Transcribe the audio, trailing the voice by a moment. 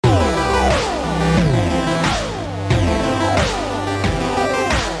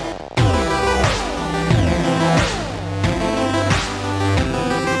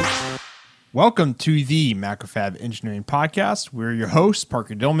Welcome to the Macrofab Engineering Podcast. We're your hosts,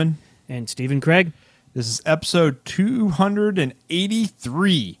 Parker Dillman. And Stephen Craig. This is episode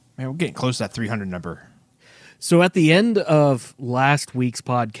 283. Man, we're getting close to that 300 number. So at the end of last week's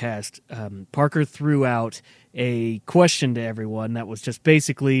podcast, Parker threw out a question to everyone that was just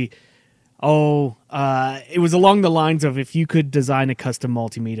basically, it was along the lines of if you could design a custom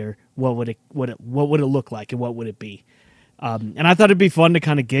multimeter, what would it look like and what would it be? And I thought it'd be fun to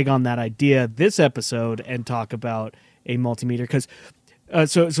kind of gig on that idea this episode and talk about a multimeter because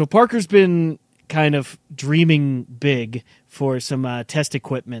so Parker's been kind of dreaming big for some test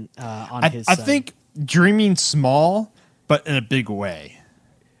equipment on his side. I think dreaming small, but in a big way.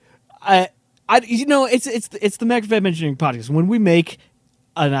 It's the Macrofab Engineering Podcast. When we make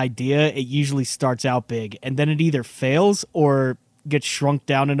an idea, it usually starts out big, and then it either fails or gets shrunk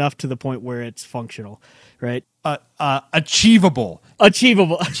down enough to the point where it's functional, right? Achievable.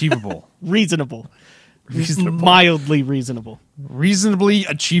 Reasonable. Mildly reasonable. Reasonably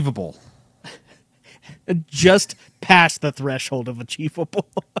achievable. Just past the threshold of achievable.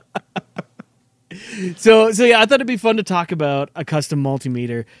 So yeah, I thought it'd be fun to talk about a custom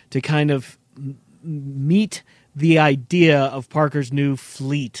multimeter to kind of meet the idea of Parker's new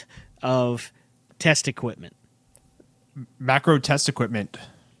fleet of test equipment. Macro test equipment,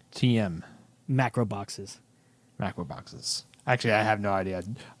 TM. Macro boxes. Actually, I have no idea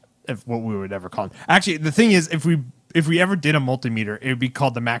if what we would ever call them. Actually, the thing is, if we ever did a multimeter, it would be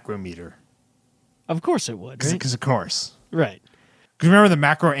called the macrometer. Of course it would, right? Because of course. Right. Because remember the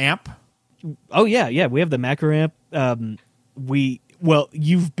macro amp? Oh, yeah. We have the macro amp.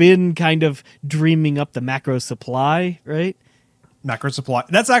 You've been kind of dreaming up the macro supply, right? Macro supply.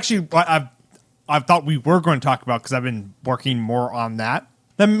 That's actually what I've thought we were going to talk about because I've been working more on that.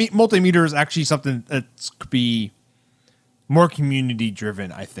 The multimeter is actually something that could be more community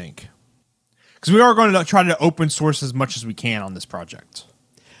driven, I think. Because we are going to try to open source as much as we can on this project.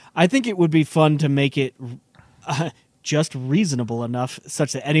 I think it would be fun to make it just reasonable enough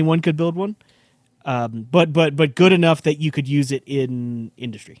such that anyone could build one, but good enough that you could use it in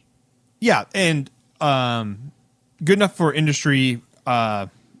industry. Yeah, and good enough for industry,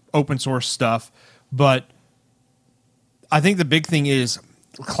 open source stuff. But I think the big thing is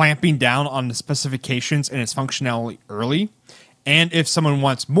clamping down on the specifications and its functionality early. And if someone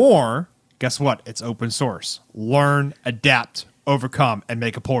wants more, guess what? It's open source. Learn, adapt, overcome, and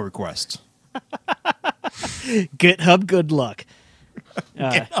make a pull request. GitHub, good luck.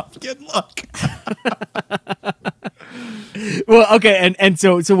 GitHub, good luck. Well, okay, and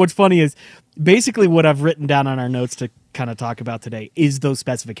so what's funny is basically what I've written down on our notes to kind of talk about today is those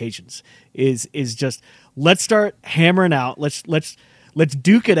specifications. Is just let's start hammering out. Let's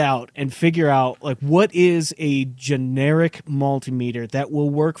duke it out and figure out like what is a generic multimeter that will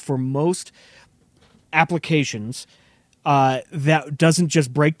work for most applications. That doesn't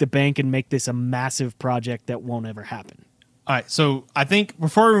just break the bank and make this a massive project that won't ever happen. All right, so I think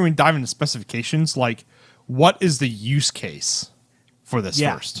before we dive into specifications, like, what is the use case for this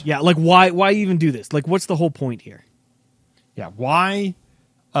first? Yeah, like why even do this? Like, what's the whole point here? Yeah, why?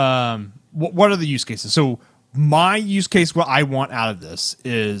 What are the use cases? So my use case, what I want out of this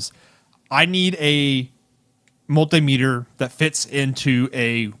is I need a multimeter that fits into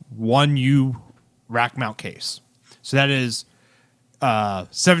a 1U rack mount case. So that is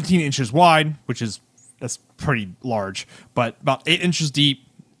 17 inches wide, that's pretty large, but about 8 inches deep,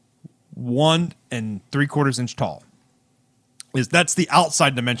 1 3/4 inch tall. That's the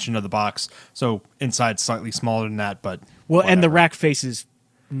outside dimension of the box. So inside slightly smaller than that, but whatever. And the rack face is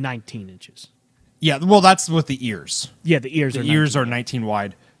 19 inches. Yeah, well, that's with the ears. Yeah, the ears are 19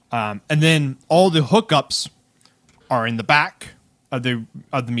 wide, and then all the hookups are in the back of the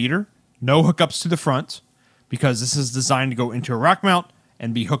meter. No hookups to the front, because this is designed to go into a rack mount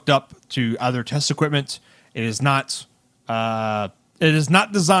and be hooked up to other test equipment. It is not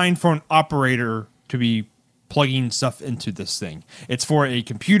designed for an operator to be plugging stuff into this thing. It's for a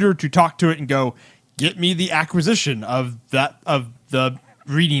computer to talk to it and go, get me the acquisition of the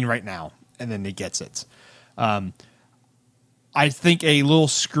reading right now, and then it gets it. I think a little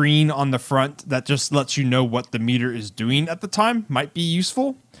screen on the front that just lets you know what the meter is doing at the time might be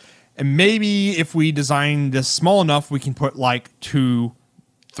useful. And maybe if we design this small enough, we can put like 2,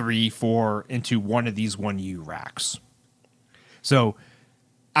 3, 4 into one of these 1U racks. So,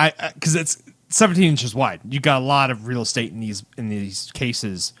 because it's 17 inches wide, you got a lot of real estate in these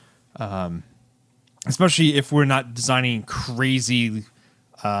cases, especially if we're not designing crazy,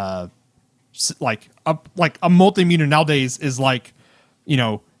 like a multimeter nowadays is like,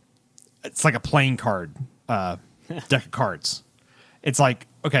 it's like a playing card deck of cards. It's like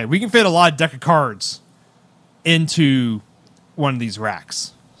okay, we can fit a lot of deck of cards into one of these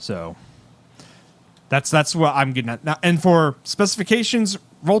racks. So that's what I'm getting at now. And for specifications,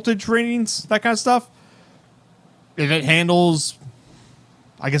 voltage ratings, that kind of stuff, if it handles,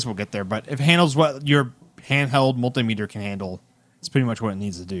 I guess we'll get there, but if it handles what your handheld multimeter can handle, it's pretty much what it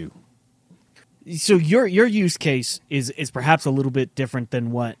needs to do. So your use case is perhaps a little bit different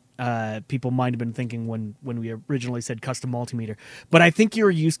than what people might have been thinking when we originally said custom multimeter. But I think your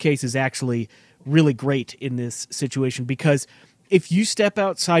use case is actually really great in this situation, because if you step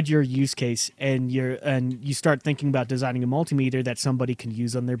outside your use case and you start thinking about designing a multimeter that somebody can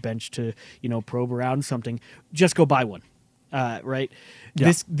use on their bench to, probe around something, just go buy one, right?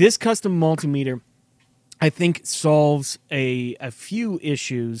 Yeah. This custom multimeter, I think, solves a few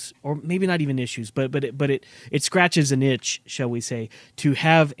issues, or maybe not even issues, but it scratches an itch, shall we say, to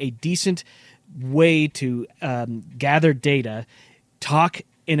have a decent way to gather data, talk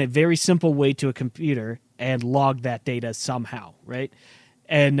in a very simple way to a computer, and log that data somehow, right?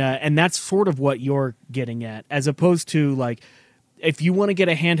 And that's sort of what you're getting at, as opposed to, like, if you want to get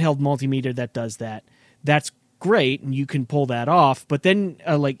a handheld multimeter that does that, that's great, and you can pull that off. But then,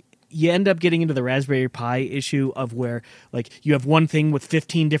 you end up getting into the Raspberry Pi issue of where, like, you have one thing with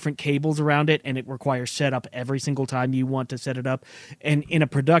 15 different cables around it, and it requires setup every single time you want to set it up. And in a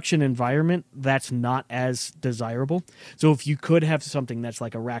production environment, that's not as desirable. So if you could have something that's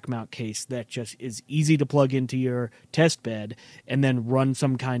like a rack mount case that just is easy to plug into your test bed and then run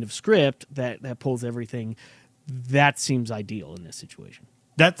some kind of script that pulls everything, that seems ideal in this situation.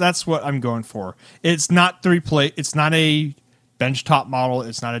 That's what I'm going for. It's not it's not a benchtop model.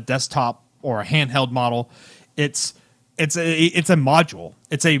 It's not a desktop or a handheld model. It's a module.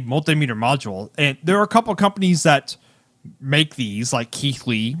 It's a multimeter module. And there are a couple of companies that make these, like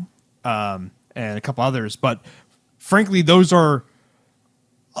Keithley, and a couple others. But frankly, those are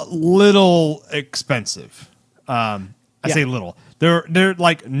a little expensive. I say little. They're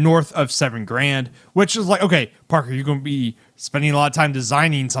like north of $7,000, which is like, okay, Parker, you're going to be spending a lot of time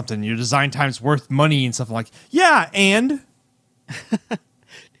designing something. Your design time's worth money and stuff like, yeah, and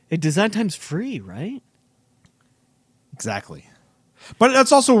design time's free, right? Exactly. But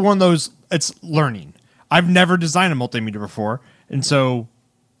that's also one of those, it's learning. I've never designed a multimeter before, and so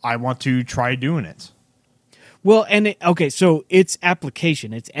I want to try doing it. Well, so its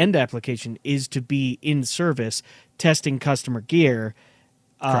end application is to be in service testing customer gear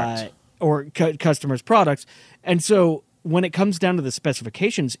or customers' products. And so when it comes down to the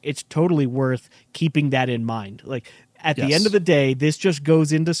specifications, it's totally worth keeping that in mind. Like, at the end of the day, this just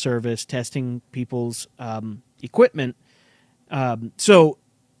goes into service, testing people's equipment. So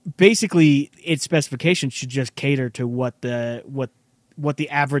basically, its specifications should just cater to what the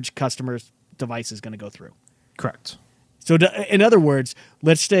average customer's device is going to go through. Correct. So, in other words,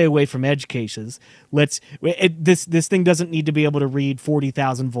 let's stay away from edge cases. This thing doesn't need to be able to read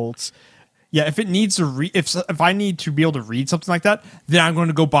 40,000 volts. Yeah, if it needs to read, if I need to be able to read something like that, then I'm going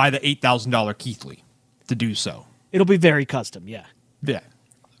to go buy the $8,000 Keithley to do so. It'll be very custom, yeah. Yeah.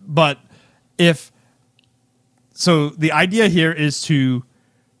 But so the idea here is to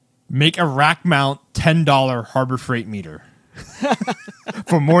make a rack mount $10 Harbor Freight meter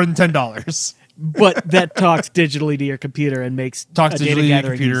for more than $10. But that talks digitally to your computer and talks digitally to your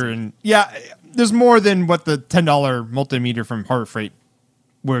computer easy. And yeah, there's more than what the $10 multimeter from Harbor Freight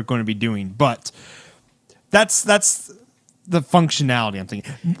we're going to be doing, but that's the functionality I'm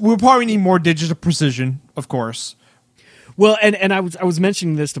thinking. We'll probably need more digital precision, of course. Well, and I was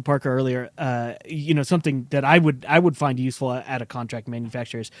mentioning this to Parker earlier. Something that I would find useful at a contract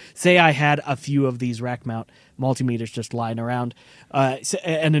manufacturer is, say I had a few of these rack mount multimeters just lying around,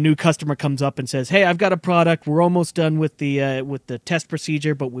 and a new customer comes up and says, "Hey, I've got a product. We're almost done with the test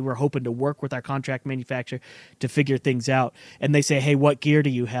procedure, but we were hoping to work with our contract manufacturer to figure things out." And they say, "Hey, what gear do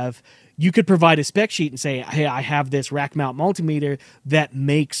you have?" You could provide a spec sheet and say, "Hey, I have this rack mount multimeter that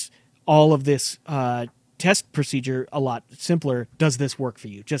makes all of this test procedure a lot simpler. Does this work for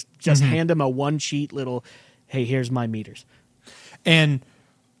you?" Just hand them a one sheet little, "Hey, here's my meters." And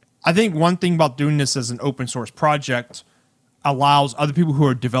I think one thing about doing this as an open source project allows other people who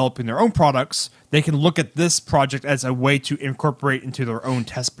are developing their own products, they can look at this project as a way to incorporate into their own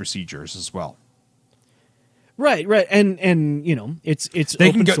test procedures as well. Right, and it's they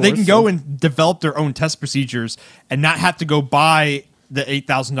open can source, they can go and develop their own test procedures and not have to go buy the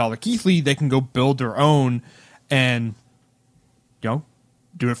 $8,000 Keithley. They can go build their own and do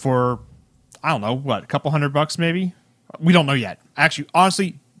it for, I don't know, what, a couple $100 maybe? We don't know yet. Actually,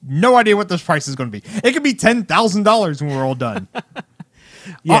 honestly, no idea what this price is going to be. It could be $10,000 when we're all done.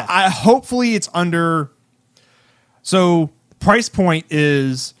 Yeah. Hopefully it's under. So price point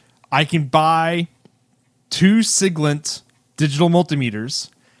is I can buy 2 Siglent digital multimeters,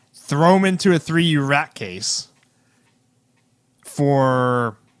 throw them into a 3U rack case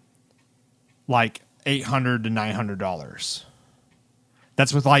for like $800 to $900.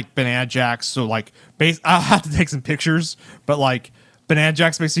 That's with like banana jacks. So like, I'll have to take some pictures, but like banana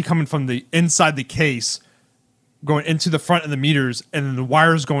jacks basically coming from the inside the case, going into the front of the meters, and then the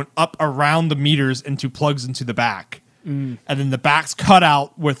wires going up around the meters into plugs into the back. And then the back's cut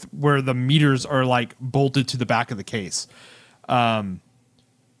out with where the meters are like bolted to the back of the case. I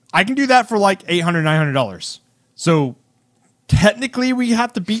can do that for like $800, $900. So technically we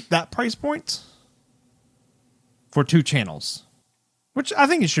have to beat that price point for 2 channels, which I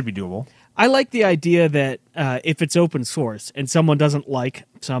think it should be doable. I like the idea that if it's open source and someone doesn't like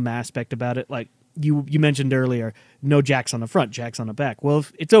some aspect about it, like you mentioned earlier, no jacks on the front, jacks on the back. Well,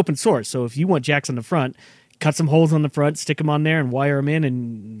 if it's open source, so if you want jacks on the front, cut some holes on the front, stick them on there, and wire them in,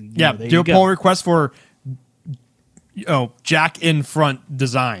 and do a pull request for jack in front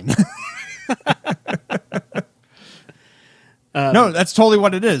design. No, that's totally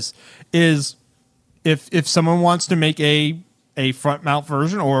what it is. Is if someone wants to make a front mount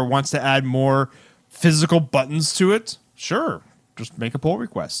version or wants to add more physical buttons to it, sure, just make a pull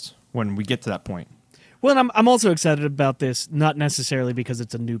request when we get to that point. Well, and I'm also excited about this, not necessarily because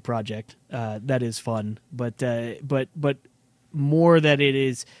it's a new project. That is fun, but more that it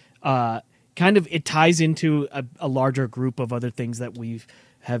is kind of, it ties into a larger group of other things that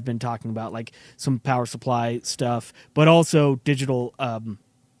have been talking about, like some power supply stuff, but also digital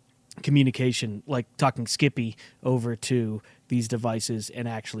communication, like talking Skippy over to these devices and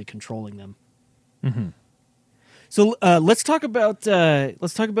actually controlling them. Mm-hmm. So let's talk about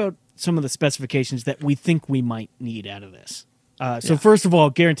some of the specifications that we think we might need out of this. First of all,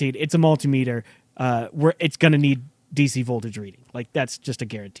 guaranteed, it's a multimeter. Where it's going to need DC voltage reading. Like, that's just a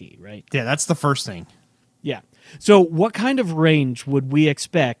guarantee, right? Yeah, that's the first thing. Yeah. So what kind of range would we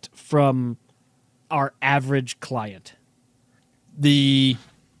expect from our average client? The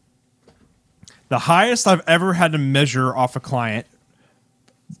highest I've ever had to measure off a client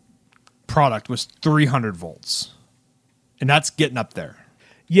product was 300 volts. And that's getting up there.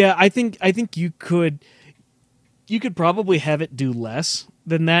 Yeah, I think you could probably have it do less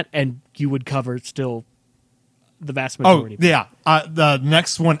than that, and you would cover still the vast majority. Oh, yeah. The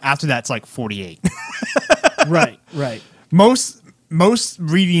next one after that's like 48. Right. Most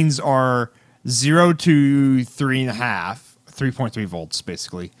readings are 0 to 3.5, 3.3 volts,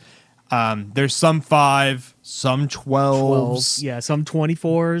 basically. There's some 5, some 12s. Yeah, some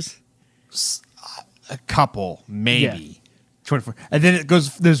 24s. A couple, maybe. Yeah. 24. And then it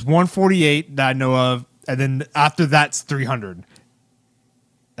goes, there's 148 that I know of, and then after that's 300.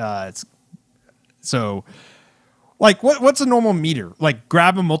 So, like, what's a normal meter? Like,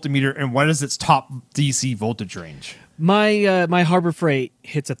 grab a multimeter, and what is its top DC voltage range? My Harbor Freight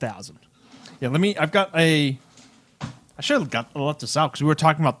hits 1,000. Yeah, I should have left this out because we were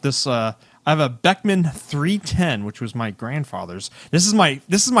talking about this. I have a Beckman 310, which was my grandfather's. This is my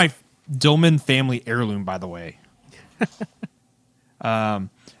Dillman family heirloom, by the way.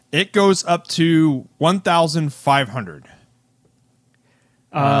 It goes up to 1,500.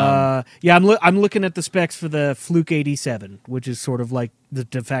 Yeah, I'm looking at the specs for the Fluke 87, which is sort of like the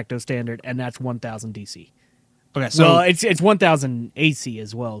de facto standard, and that's 1,000 DC. Okay, so it's 1,000 AC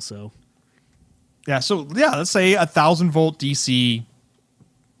as well. So let's say 1,000 volt DC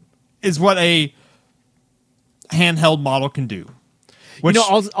is what a handheld model can do. Which,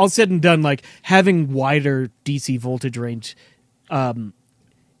 all said and done, like having wider DC voltage range,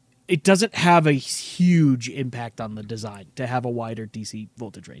 it doesn't have a huge impact on the design to have a wider DC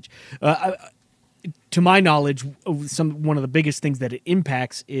voltage range. To my knowledge, one of the biggest things that it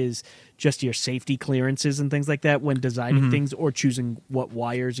impacts is just your safety clearances and things like that when designing things or choosing what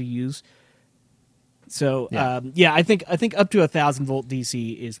wires you use. So, I think up to 1,000 volt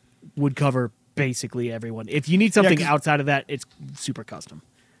DC would cover basically everyone. If you need something outside of that, it's super custom.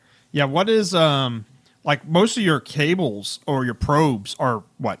 Yeah, what is like most of your cables or your probes are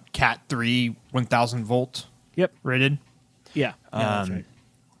what, Cat 3 1,000 volt? Yep, rated. Yeah, that's right.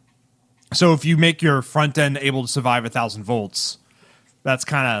 So if you make your front end able to survive 1,000 volts, that's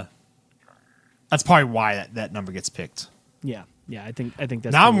probably why that number gets picked. Yeah, I think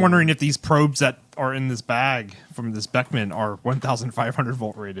that's. Now I'm wondering if these probes that are in this bag from this Beckman are 1,500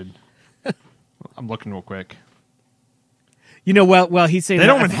 volt rated. I'm looking real quick. Well, he's saying they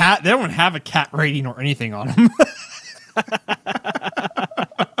don't have a cat rating or anything on them.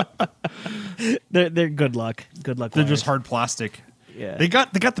 They're good luck. Good luck. They're just hard plastic. Yeah. They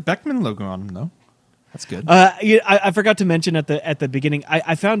got the Beckman logo on them though. That's good. Yeah, I forgot to mention at the beginning.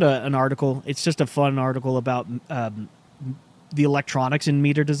 I found an article. It's just a fun article about the electronics in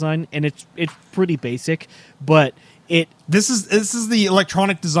meter design, and it's pretty basic, but this is the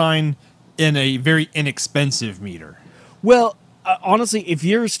electronic design in a very inexpensive meter. Well, honestly, if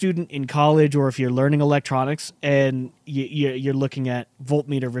you're a student in college or if you're learning electronics and you're looking at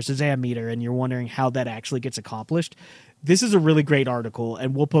voltmeter versus ammeter and you're wondering how that actually gets accomplished, this is a really great article,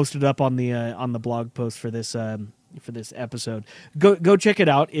 and we'll post it up on the blog post for this episode. Go check it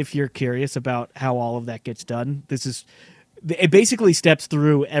out if you're curious about how all of that gets done. It basically steps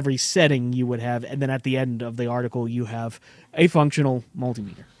through every setting you would have, and then at the end of the article, you have a functional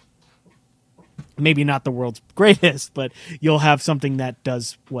multimeter. Maybe not the world's greatest, but you'll have something that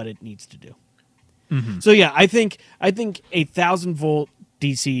does what it needs to do. Mm-hmm. So yeah, I think a 1,000-volt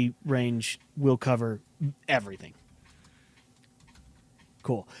DC range will cover everything.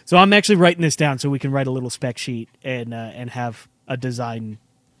 Cool. So I'm actually writing this down so we can write a little spec sheet and have a design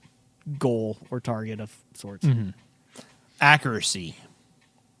goal or target of sorts. Mm-hmm. Accuracy.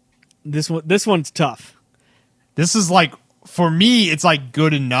 This one's tough. This is like, for me, it's like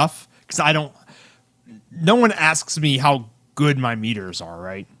good enough because no one asks me how good my meters are,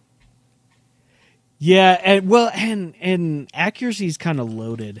 right? Yeah, and accuracy is kind of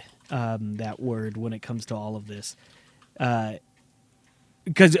loaded, that word, when it comes to all of this.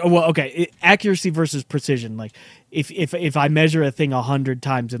 Because accuracy versus precision. Like, if I measure a thing 100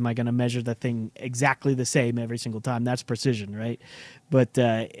 times, am I going to measure the thing exactly the same every single time? That's precision, right? But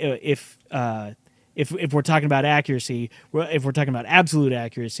if we're talking about accuracy, if we're talking about absolute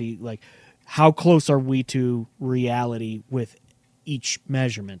accuracy, like how close are we to reality with each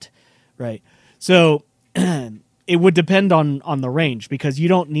measurement, right? So it would depend on the range, because you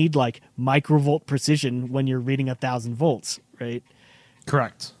don't need like microvolt precision when you're reading 1,000 volts, right?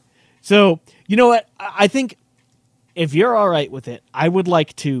 Correct. So, you know what? I think if you're all right with it, I would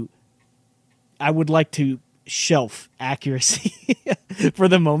like to shelf accuracy for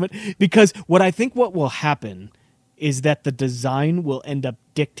the moment, because what will happen is that the design will end up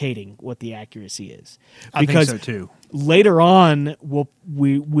dictating what the accuracy is. Because I think so too. Later on,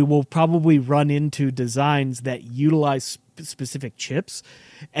 we will probably run into designs that utilize specific chips,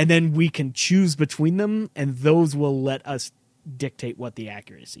 and then we can choose between them, and those will let us dictate what the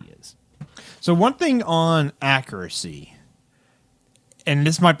accuracy is. So one thing on accuracy, and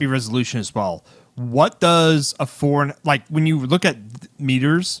this might be resolution as well. What does like when you look at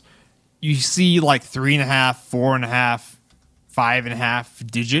meters, you see like 3.5, 4.5, 5.5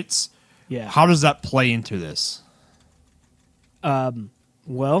 digits. Yeah. How does that play into this?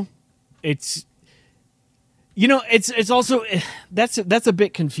 Well, it's also that's a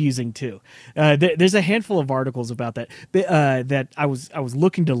bit confusing too. There's a handful of articles about that that I was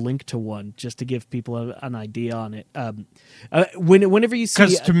looking to link to one just to give people an idea on it. Whenever you see,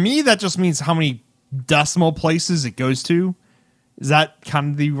 because to me that just means how many decimal places it goes to. Is that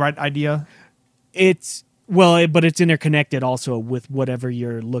kind of the right idea? But it's interconnected also with whatever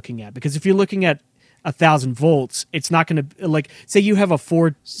you're looking at, because if you're looking at 1,000 volts, it's not going to, like, say you have a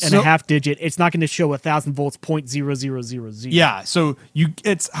 4.5 digit, it's not going to show 1,000 volts 0.0000. Yeah, so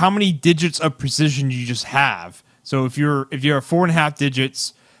it's how many digits of precision you just have. So if you're 4.5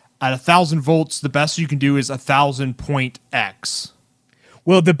 digits at 1,000 volts, the best you can do is 1,000 point X.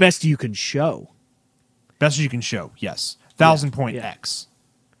 Well, the best you can show. Best you can show, yes, 1,000 point X.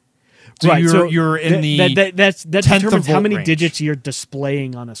 So right, you're in that determines how many range. Digits you're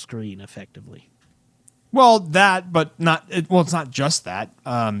displaying on a screen effectively. Well, that, but not. It's not just that,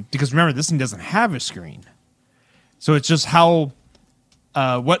 because remember, this thing doesn't have a screen, so it's just how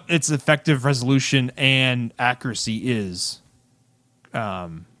what its effective resolution and accuracy is,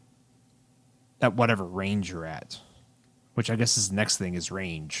 at whatever range you're at, which I guess is the next thing is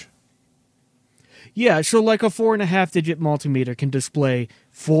range. Yeah, so like a 4.5 digit multimeter can display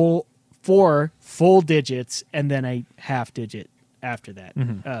four full digits and then a half digit after that.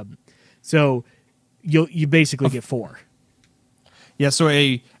 Mm-hmm. So you basically get 4. Yeah, so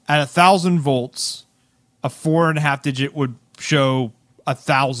at 1,000 volts, a 4.5 digit would show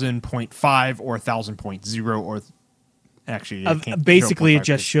 1,000.5 or 1,000.0, or actually basically it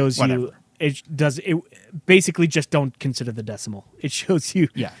just shows whatever. You it basically just don't consider the decimal. It shows you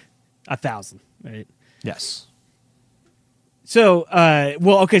 1,000, right? Yes. So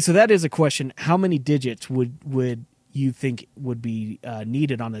so that is a question. How many digits would you think would be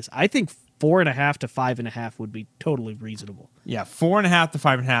needed on this? I think 4.5 to 5.5 would be totally reasonable. Yeah, 4.5 to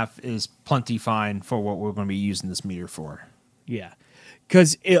 5.5 is plenty fine for what we're going to be using this meter for. Yeah,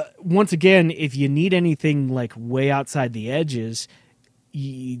 because once again, if you need anything like way outside the edges,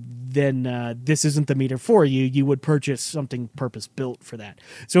 then this isn't the meter for you. You would purchase something purpose built for that.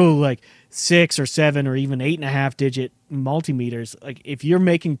 So like 6 or 7 or even 8.5 digit multimeters, like if you're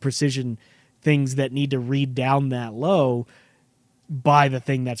making precision things that need to read down that low, buy the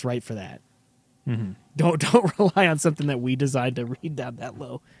thing that's right for that. Mm-hmm. Don't rely on something that we designed to read down that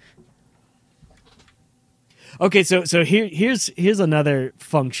low. Okay, so here's another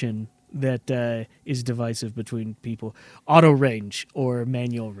function that is divisive between people: auto range or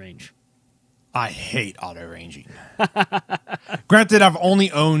manual range. I hate auto ranging. Granted, I've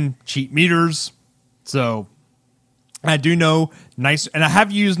only owned cheap meters, so I do know nice, and I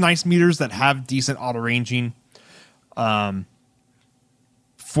have used nice meters that have decent auto ranging.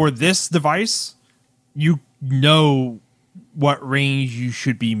 For this device, you know what range you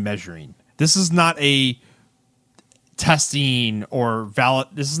should be measuring. This is not a testing or valid.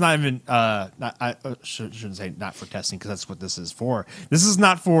 This is not even. I shouldn't say not for testing, because that's what this is for. This is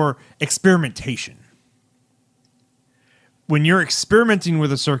not for experimentation. When you're experimenting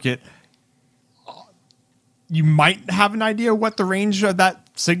with a circuit, you might have an idea what the range of that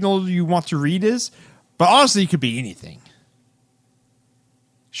signal you want to read is, but honestly, it could be anything.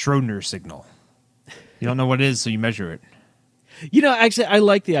 Schrodinger's signal. You don't know what it is, so you measure it. You know, actually, I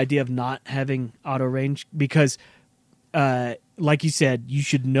like the idea of not having auto range because, like you said, you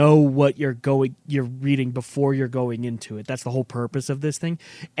should know what you're reading before you're going into it. That's the whole purpose of this thing.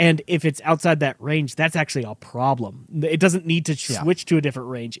 And if it's outside that range, that's actually a problem. It doesn't need to switch to a different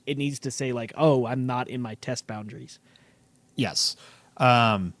range. It needs to say like, "Oh, I'm not in my test boundaries." Yes.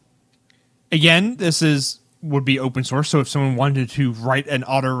 Again, this would be open source. So if someone wanted to write an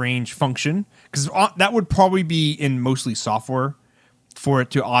auto range function, because that would probably be in mostly software for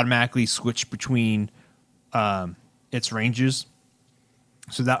it to automatically switch between its ranges.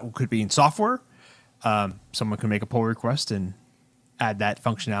 So that could be in software. Someone can make a pull request and add that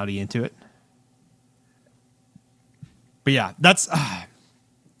functionality into it. But yeah, that's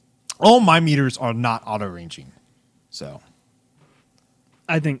all my meters are not auto ranging. So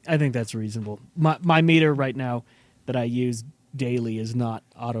I think that's reasonable. My meter right now that I use daily is not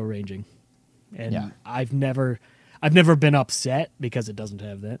auto ranging, and I've never been upset because it doesn't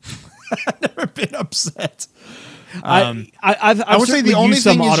have that. I've never been upset. I've I would say the only used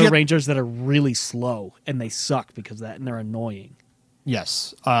some thing is auto rangers that are really slow and they suck because of that, and they're annoying.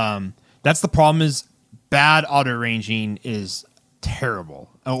 Yes, that's the problem. Is bad auto ranging is terrible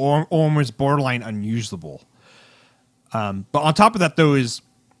or almost borderline unusable. But on top of that, though, is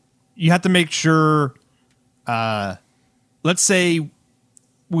you have to make sure. Let's say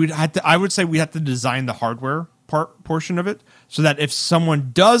I would say we have to design the hardware portion of it so that if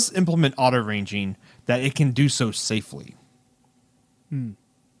someone does implement auto ranging, that it can do so safely.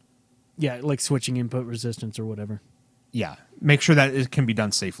 Yeah, like switching input resistance or whatever. Yeah, make sure that it can be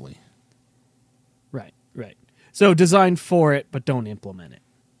done safely. Right. So design for it, but don't implement it.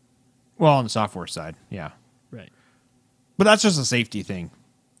 Well, on the software side, yeah. Right. But that's just a safety thing.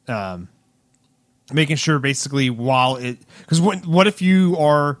 Making sure basically because what if you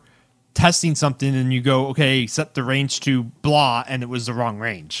are testing something and you go, okay, set the range to blah, and it was the wrong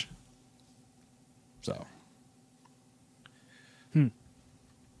range. So.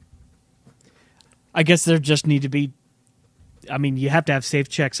 I guess there just need to be. I mean, you have to have safe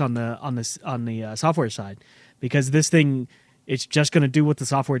checks on the software side, because this thing, it's just going to do what the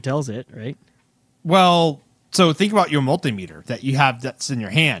software tells it, right? Well, so think about your multimeter that you have that's in your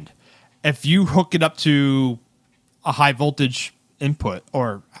hand. If you hook it up to a high voltage input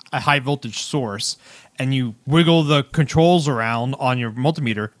or a high voltage source and you wiggle the controls around on your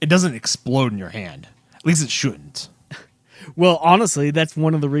multimeter, it doesn't explode in your hand. At least it shouldn't. Well, honestly, that's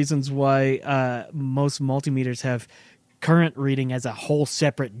one of the reasons why most multimeters have current reading as a whole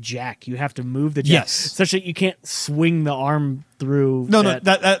separate jack. You have to move the jack such that you can't swing the arm through. No,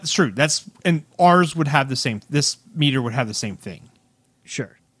 that's true. And ours would have the same. This meter would have the same thing.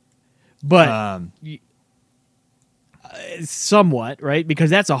 Sure, but somewhat, right? Because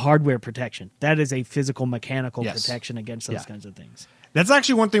that's a hardware protection. That is a physical mechanical protection against those kinds of things. That's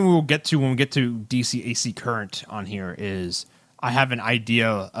actually one thing we will get to when we get to DC AC current on here. Is I have an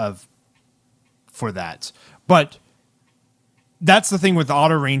idea for that, but. That's the thing with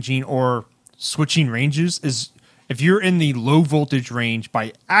auto ranging or switching ranges is if you're in the low voltage range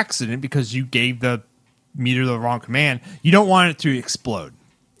by accident because you gave the meter the wrong command, you don't want it to explode.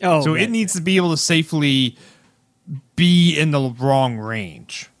 So it needs to be able to safely be in the wrong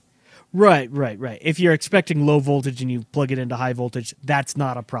range. Right. If you're expecting low voltage and you plug it into high voltage, that's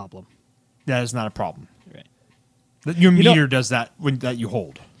not a problem. That is not a problem. Right. Your meter does that that you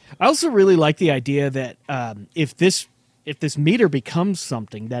hold. I also really like the idea that if this meter becomes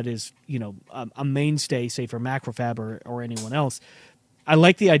something that is, a mainstay, say for Macrofab or anyone else, I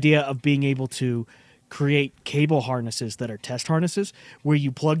like the idea of being able to create cable harnesses that are test harnesses where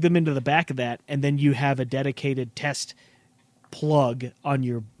you plug them into the back of that, and then you have a dedicated test plug on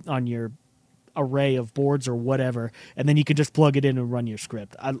your array of boards or whatever, and then you can just plug it in and run your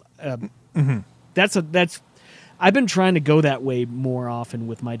script. I've been trying to go that way more often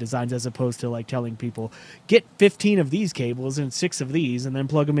with my designs, as opposed to like telling people get 15 of these cables and 6 of these and then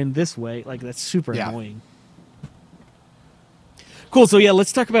plug them in this way. Like, that's super annoying. Cool. So yeah,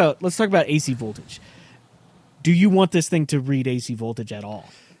 let's talk about AC voltage. Do you want this thing to read AC voltage at all?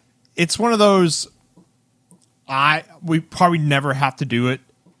 It's one of those. We probably never have to do it.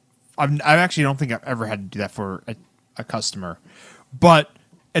 I actually don't think I've ever had to do that for a customer, but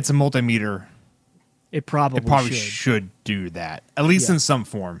it's a multimeter. It probably should do that, at least in some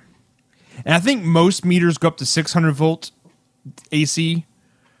form. And I think most meters go up to 600 volt AC.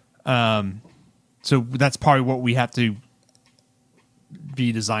 So that's probably what we have to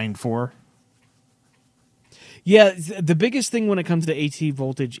be designed for. Yeah, the biggest thing when it comes to AC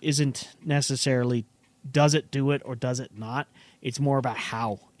voltage isn't necessarily does it do it or does it not. It's more about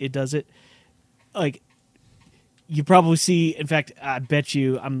how it does it. Like, you probably see, in fact, I bet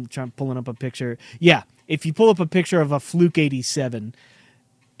you, I'm pulling up a picture. Yeah, if you pull up a picture of a Fluke 87,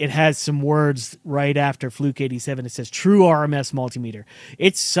 it has some words right after Fluke 87. It says True RMS Multimeter.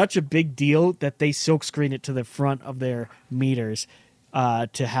 It's such a big deal that they silkscreen it to the front of their meters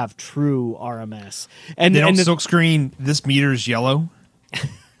to have True RMS. And they don't silkscreen this meter's yellow?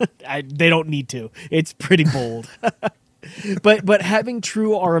 They don't need to. It's pretty bold. But having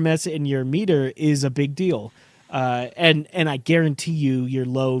True RMS in your meter is a big deal. And I guarantee you your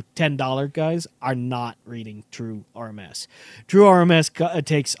low $10 guys are not reading True RMS. True RMS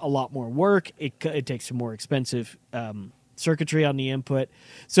takes a lot more work. It takes some more expensive circuitry on the input.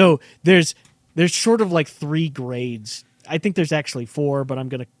 So there's sort of like 3 grades. I think there's actually 4, but I'm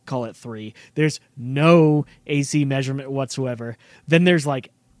going to call it 3. There's no AC measurement whatsoever. Then there's like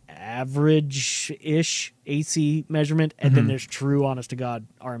average-ish AC measurement, and then there's true, honest-to-God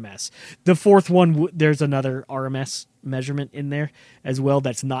RMS. The 4th one, there's another RMS measurement in there as well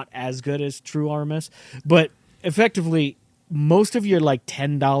that's not as good as true RMS. But effectively, most of your like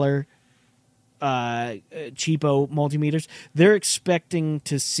 $10 cheapo multimeters, they're expecting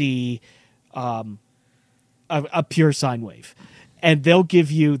to see a pure sine wave. And they'll give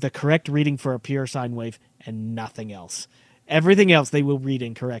you the correct reading for a pure sine wave and nothing else. Everything else they will read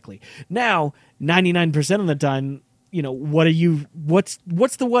incorrectly. Now, 99% of the time,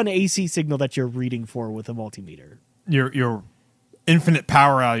 what's the one AC signal that you're reading for with a multimeter? Your infinite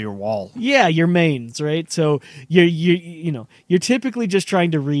power out of your wall. Yeah, your mains, right? So you're typically just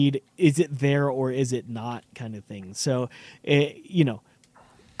trying to read, is it there or is it not, kind of thing. So I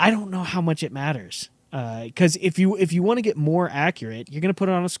don't know how much it matters, because if you want to get more accurate, you're going to put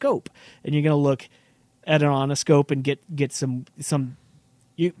it on a scope and you're going to look at it on a scope and get some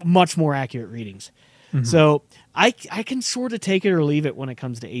much more accurate readings. Mm-hmm. So I can sort of take it or leave it when it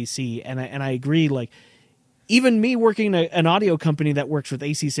comes to AC, and I agree. Like, even me working in an audio company that works with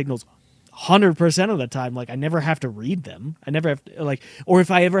AC signals 100% of the time, like, I never have to read them. I never have to, like, or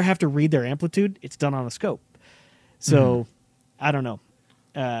if I ever have to read their amplitude, it's done on a scope. So I don't know.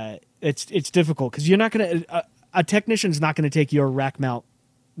 It's difficult because you're not gonna a technician's not gonna take your rack mount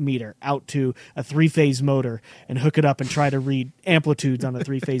meter out to a 3-phase motor and hook it up and try to read amplitudes on a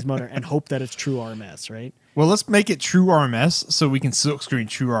 3-phase motor and hope that it's true RMS, right? Well, let's make it true RMS so we can silkscreen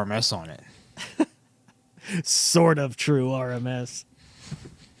true RMS on it. Sort of true RMS.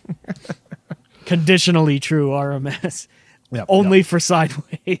 Conditionally true RMS. Only for sine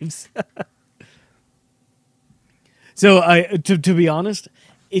waves. So to be honest,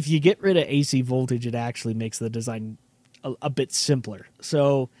 if you get rid of AC voltage, it actually makes the design a bit simpler.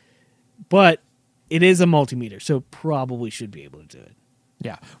 So, but it is a multimeter, so probably should be able to do it.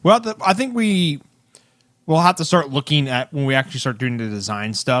 Yeah. Well, I think we'll have to start looking at when we actually start doing the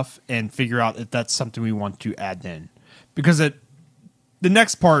design stuff and figure out if that's something we want to add in. Because the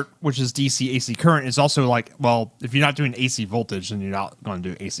next part, which is DC AC current, is also like, well, if you're not doing AC voltage, then you're not going to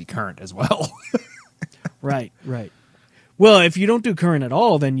do AC current as well. Right. Well, if you don't do current at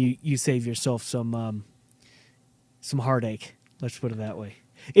all, then you save yourself some heartache. Let's put it that way.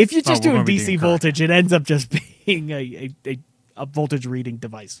 If you're just doing DC voltage, it ends up just being a voltage reading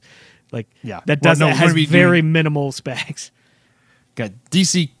device. Like, that has very minimal specs. Good.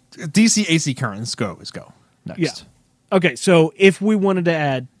 DC AC current. Let's go. Next. Yeah. Okay, so if we wanted to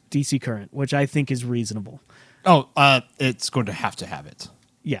add DC current, which I think is reasonable. Oh, it's going to have it.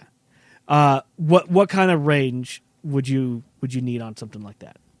 Yeah. What kind of range would you need on something like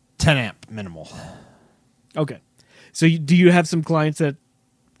that? 10 amp minimal. Okay. So do you have some clients that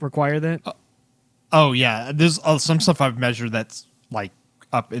require that? Oh yeah, there's some stuff I've measured that's like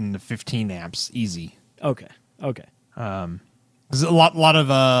up in the 15 amps easy. Okay. There's a lot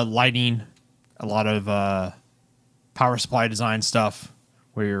of lighting, a lot of power supply design stuff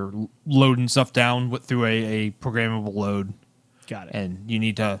where you're loading stuff down through a programmable load. Got it. And you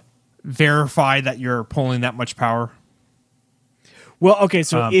need to verify that you're pulling that much power. Well, okay,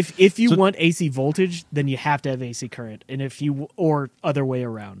 so if you want AC voltage, then you have to have AC current, and or other way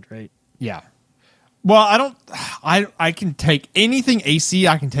around, right? Yeah. Well, I can take anything AC.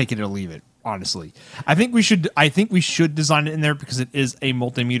 I can take it or leave it. Honestly, I think we should design it in there because it is a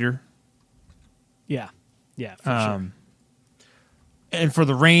multimeter. Yeah, for sure. And for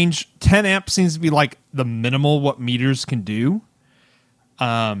the range, 10 amps seems to be like the minimal what meters can do.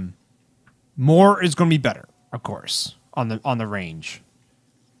 More is going to be better, of course, on the range.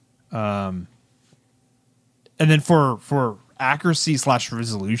 And then for accuracy /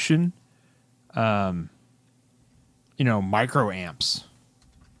 resolution, microamps.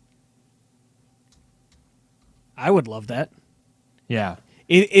 I would love that. Yeah.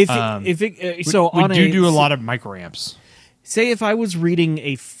 So we on do a lot of microamps. Say if I was reading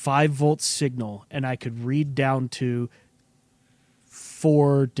a 5-volt signal and I could read down to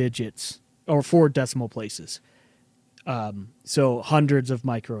 4 digits or 4 decimal places, so hundreds of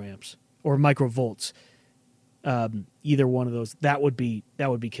microamps or microvolts, either one of those, that would be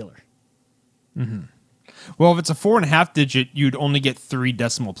killer. Mm-hmm. Well, if it's a 4.5 digit, you'd only get 3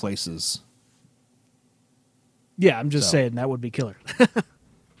 decimal places. Yeah, I'm just saying that would be killer.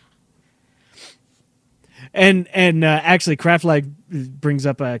 And actually, Craftlag brings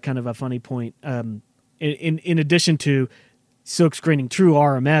up a kind of a funny point. In addition to silk screening true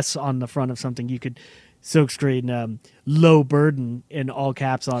RMS on the front of something, you could silk screen low burden in all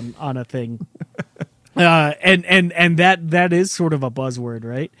caps on a thing. And that is sort of a buzzword,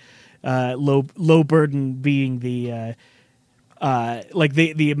 right? Low burden being the like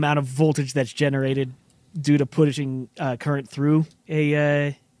the amount of voltage that's generated due to pushing current through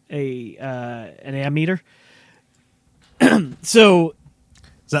an ammeter. So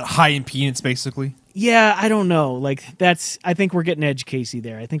is that high impedance basically? Yeah, I don't know. Like I think we're getting edge casey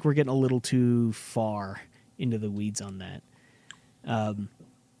there. I think we're getting a little too far into the weeds on that.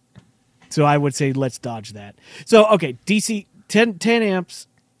 So I would say let's dodge that. So okay, DC 10 amps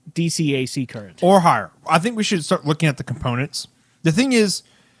DC AC current or higher. I think we should start looking at the components. The thing is,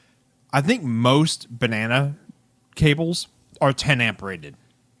 I think most banana cables are 10 amp rated.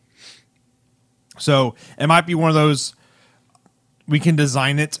 So it might be one of those, we can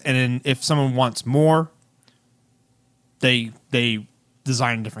design it, and then if someone wants more, they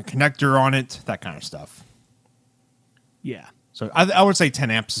design a different connector on it, that kind of stuff. Yeah. So I would say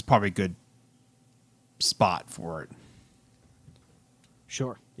 10 amps is probably a good spot for it.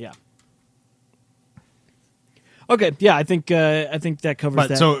 Sure. Yeah. Okay. Yeah, I think that covers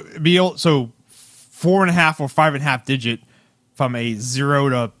that. So 4.5 or 5.5 digit from a 0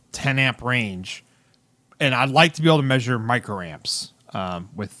 to 10 amp range, and I'd like to be able to measure microamps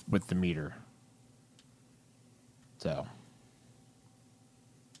with the meter. So.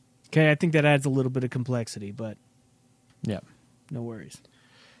 Okay, I think that adds a little bit of complexity, but yeah, no worries.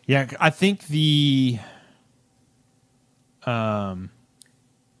 Yeah, I think the Siglents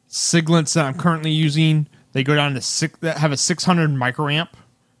that I'm currently using, they go down to that have a 600 microamp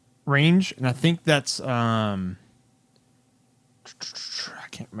range, and I think that's I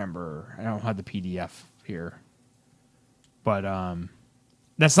can't remember. I don't have the PDF here, but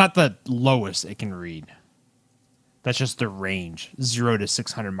that's not the lowest it can read. That's just the range, 0 to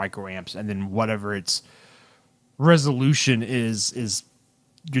 600 microamps, and then whatever its resolution is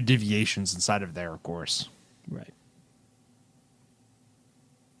your deviations inside of there, of course. Right.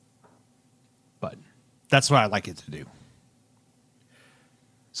 But that's what I like it to do.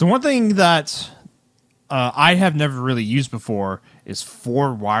 So one thing that I have never really used before is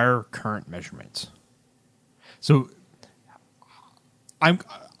 4-wire current measurement. So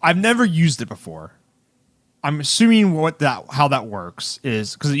I've never used it before. I'm assuming how that works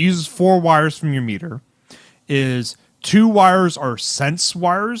is because it uses 4 wires from your meter. Is 2 wires are sense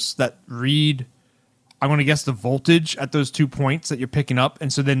wires that read, I'm going to guess, the voltage at those 2 points that you're picking up,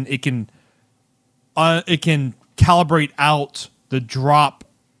 and so then it can calibrate out the drop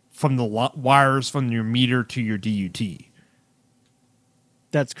from the wires from your meter to your DUT.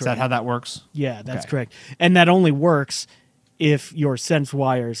 That's correct. Is that how that works? Yeah, that's correct. And that only works if your sense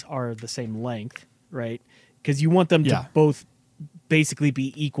wires are the same length, right? Because you want them to both basically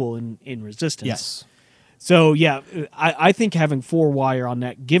be equal in resistance. Yes. So yeah, I think having 4-wire on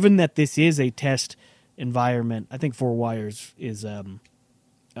that, given that this is a test environment, I think 4 wires is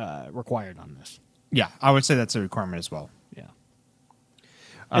required on this. Yeah, I would say that's a requirement as well. Yeah,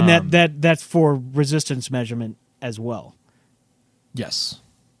 and that's for resistance measurement as well. Yes.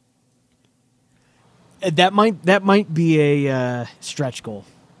 That might be a stretch goal.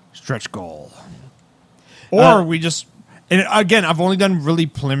 Stretch goal. Or we just, and again, I've only done really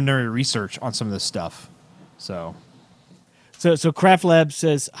preliminary research on some of this stuff. So Craft Lab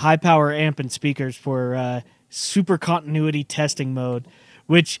says high power amp and speakers for super continuity testing mode,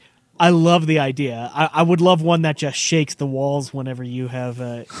 which I love the idea. I would love one that just shakes the walls whenever you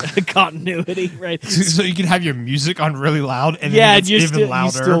have continuity, right? So you can have your music on really loud and yeah, then it's even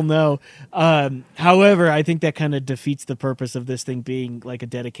louder. You still know. However, I think that kind of defeats the purpose of this thing being like a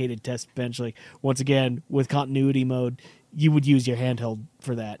dedicated test bench. Like, once again, with continuity mode, you would use your handheld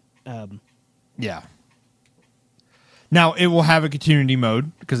for that. Yeah. Now, it will have a continuity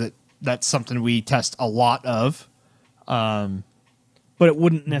mode because that's something we test a lot of. But it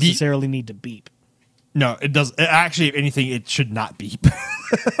wouldn't necessarily need to beep. No, it does. Actually, if anything, it should not beep.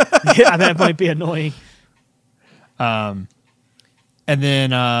 Yeah, that might be annoying. And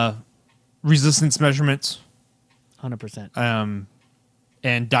then resistance measurements. 100%.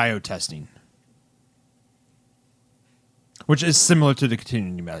 And diode testing, which is similar to the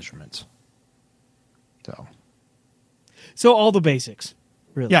continuity measurements. So all the basics,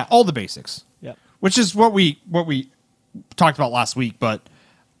 really. Yeah, all the basics. Yep. Which is what we talked about last week, but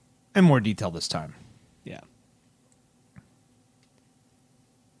in more detail this time. Yeah.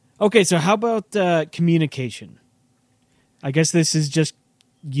 Okay, so how about communication? I guess this is just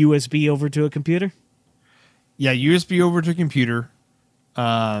USB over to a computer? Yeah, USB over to a computer.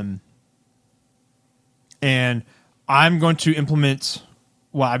 And I'm going to implement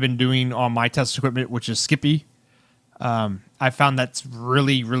what I've been doing on my test equipment, which is Skippy. I found that's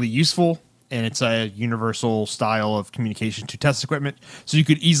really, really useful, and it's a universal style of communication to test equipment. So you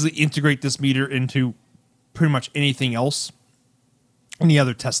could easily integrate this meter into pretty much anything else, any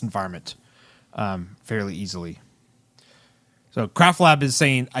other test environment, fairly easily. So Craft Lab is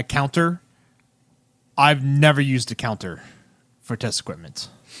saying a counter. I've never used a counter for test equipment.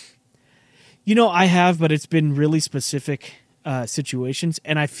 You know, I have, but it's been really specific situations,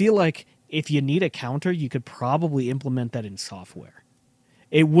 and I feel like if you need a counter, you could probably implement that in software.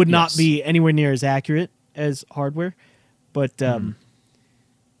 It would not be anywhere near as accurate as hardware, but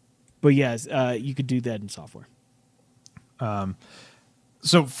yes, you could do that in software.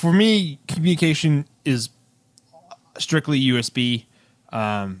 So for me, communication is strictly USB.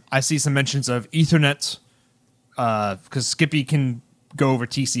 I see some mentions of Ethernet because Skippy can go over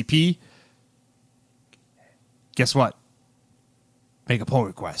TCP. Guess what? Make a pull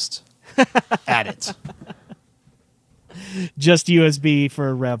request. Add it. Just USB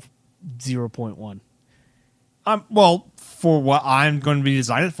for Rev 0.1. Well, for what I'm going to be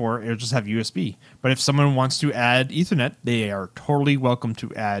designing it for, it'll just have USB. But if someone wants to add Ethernet, they are totally welcome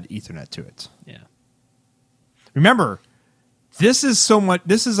to add Ethernet to it. Yeah. Remember, this is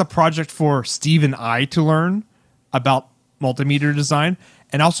a project for Steve and I to learn about multimeter design,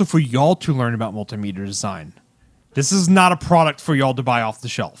 and also for y'all to learn about multimeter design. This is not a product for y'all to buy off the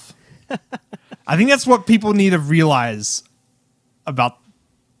shelf. I think that's what people need to realize about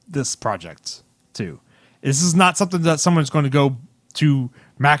this project, too. This is not something that someone's going to go to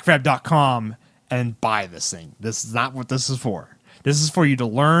macfab.com and buy this thing. This is not what this is for. This is for you to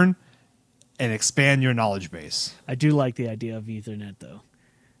learn and expand your knowledge base. I do like the idea of Ethernet, though.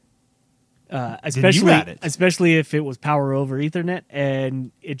 Especially if it was power over Ethernet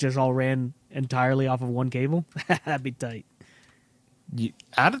and it just all ran entirely off of one cable. That'd be tight. You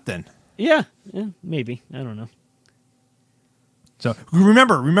add it then. Yeah, maybe. I don't know. So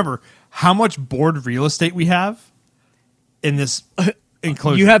remember how much board real estate we have in this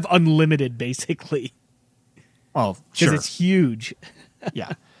enclosure. You have unlimited, basically. Oh, sure. Because it's huge.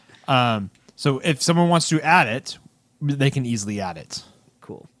 Yeah. So if someone wants to add it, they can easily add it.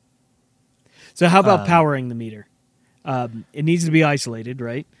 Cool. So how about powering the meter? It needs to be isolated,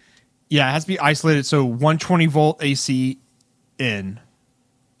 right? Yeah, it has to be isolated. So 120 volt AC in.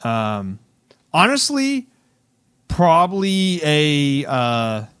 Honestly, probably they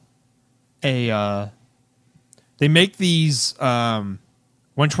make these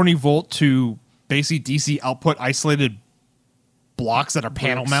 120 volt to basically DC output isolated blocks that are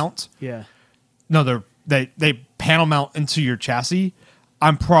panel mount. Yeah. No, they panel mount into your chassis.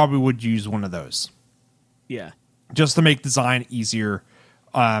 I probably would use one of those. Yeah. Just to make design easier.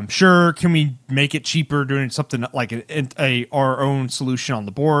 Sure, can we make it cheaper doing something like our own solution on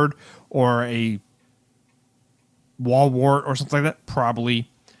the board or a wall wart or something like that, probably.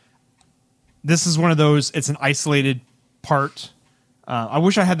 This is one of those, it's an isolated part. I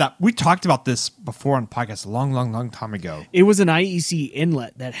wish I had that. We talked about this before on podcast a long time ago. It was an IEC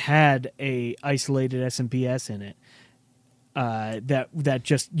inlet that had a isolated SMPS in it. That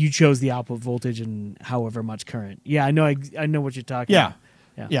just you chose the output voltage and however much current. Yeah, I know what you're talking about.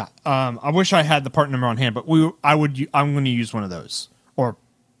 Yeah. I wish I had the part number on hand, but I'm going to use one of those, or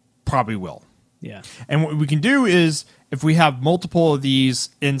probably will. Yeah. And what we can do is, if we have multiple of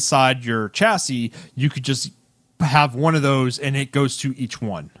these inside your chassis, you could just have one of those and it goes to each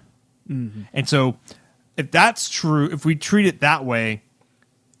one. Mm-hmm. And so if that's true, if we treat it that way,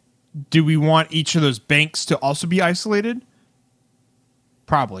 do we want each of those banks to also be isolated?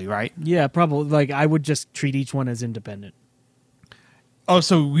 Probably, right? Yeah, probably. Like, I would just treat each one as independent. Oh,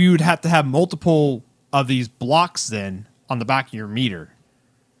 so we would have to have multiple of these blocks then on the back of your meter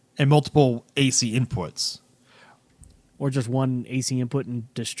and multiple AC inputs. Or just one AC input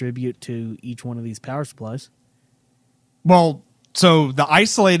and distribute to each one of these power supplies. Well, so the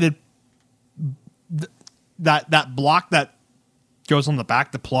isolated, that block that goes on the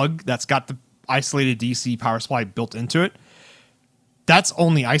back, the plug that's got the isolated DC power supply built into it, that's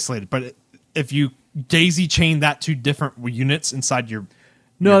only isolated. But if you daisy chain that to different units inside your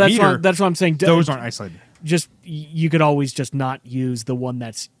meter, that's what I'm saying. Those aren't isolated. Just you could always just not use the one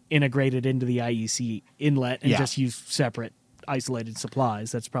that's integrated into the IEC inlet and just use separate isolated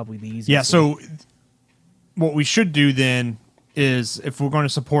supplies. That's probably the easiest. Yeah. So what we should do then is, if we're going to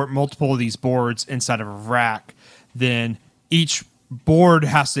support multiple of these boards inside of a rack, then each board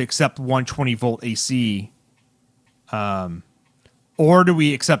has to accept 120 volt AC. Or do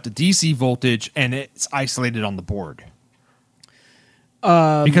we accept a DC voltage and it's isolated on the board?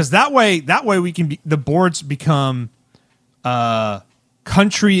 Because that way we can the boards become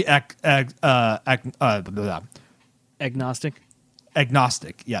country agnostic.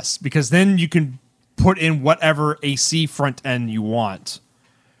 Yes, because then you can put in whatever AC front end you want,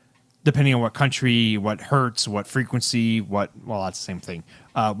 depending on what country, what hertz, what frequency, that's the same thing.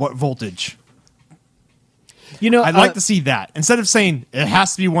 What voltage. I'd like to see that, instead of saying it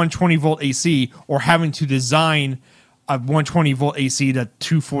has to be 120 volt AC or having to design a 120 volt AC to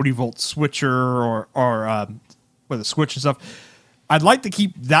 240 volt switcher or with a switch and stuff. I'd like to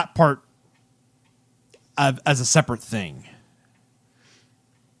keep that part as a separate thing.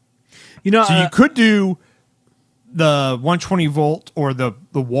 So you could do the 120 volt or the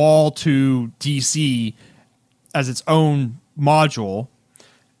wall to DC as its own module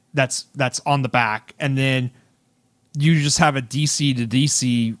that's on the back, and then you just have a DC to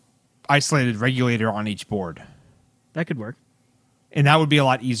DC isolated regulator on each board. That could work. And that would be a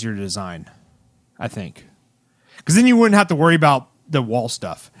lot easier to design, I think. Because then you wouldn't have to worry about the wall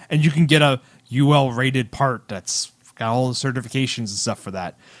stuff. And you can get a UL rated part that's got all the certifications and stuff for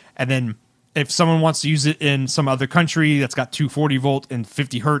that. And then if someone wants to use it in some other country that's got 240 volt and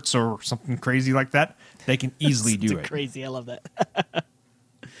 50 hertz or something crazy like that, they can easily do it. Crazy, I love that.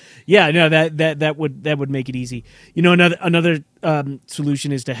 Yeah, no, that would make it easy. Another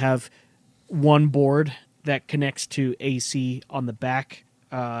solution is to have one board that connects to AC on the back,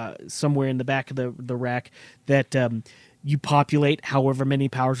 somewhere in the back of the rack, that you populate however many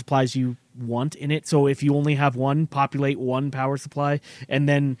power supplies you want in it. So if you only have one, populate one power supply, and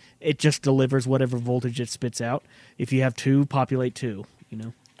then it just delivers whatever voltage it spits out. If you have two, populate two.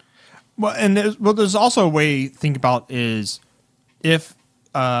 Well, and there's also a way to think about is if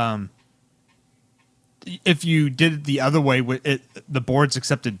you did it the other way with it, the boards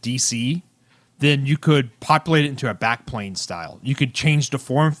accepted DC, then you could populate it into a backplane style. You could change the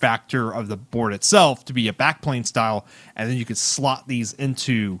form factor of the board itself to be a backplane style, and then you could slot these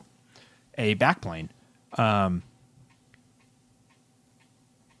into a backplane. So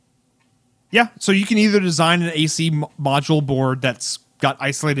you can either design an AC module board that's got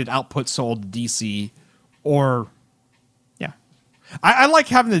isolated output sold DC, or I like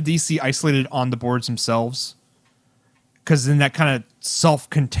having the DC isolated on the boards themselves, because then that kind of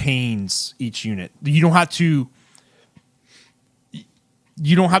self-contains each unit. You don't have to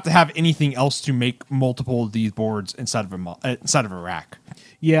have anything else to make multiple of these boards inside of a rack.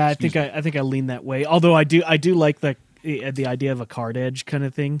 Yeah, I think I lean that way. Although I do like the idea of a card edge kind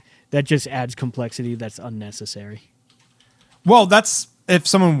of thing. That just adds complexity that's unnecessary. Well, that's if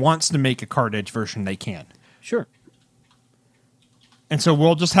someone wants to make a card edge version, they can. Sure. And so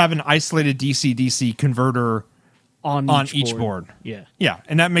we'll just have an isolated DC-DC converter on each board. Yeah. Yeah,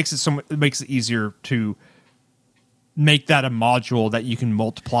 and that makes it easier to make that a module that you can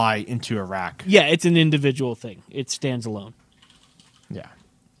multiply into a rack. Yeah, it's an individual thing. It stands alone. Yeah.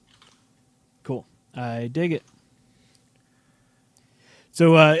 Cool. I dig it.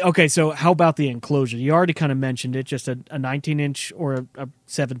 So, okay, so how about the enclosure? You already kind of mentioned it, just a 19-inch or a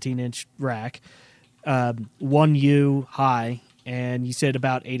 17-inch rack, 1U high, and you said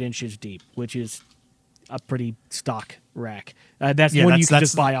about 8 inches deep, which is a pretty stock rack. That's one you can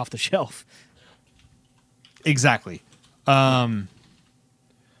just buy off the shelf. Exactly. Now,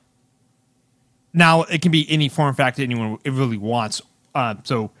 it can be any form factor anyone really wants.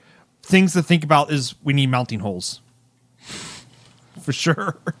 So things to think about is we need mounting holes. For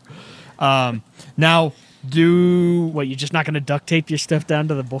sure. Now, What, you're just not going to duct tape your stuff down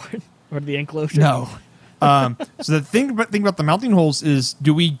to the board or the enclosure? No. So the thing about the mounting holes is,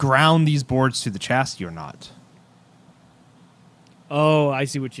 do we ground these boards to the chassis or not? Oh, I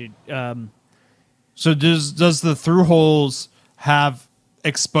see what you... So does the through holes have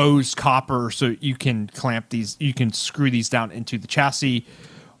exposed copper so you can clamp these, you can screw these down into the chassis?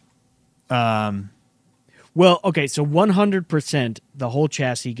 Well, okay, so 100% the whole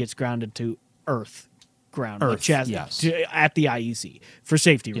chassis gets grounded to earth ground, Earth, chassis, yes. at the IEC. For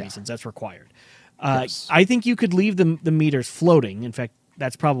safety Yeah. reasons, that's required. Yes. I think you could leave the meters floating. In fact,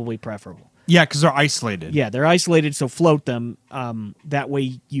 that's probably preferable. Yeah, because they're isolated. Yeah, they're isolated, so float them. That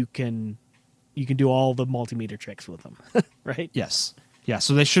way you can do all the multimeter tricks with them, right? Yes. Yeah,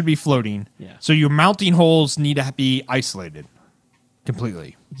 so they should be floating. Yeah. So your mounting holes need to be isolated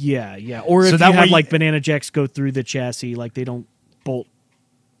completely. Yeah, yeah. Or So if that you have way- like banana jacks go through the chassis, like they don't bolt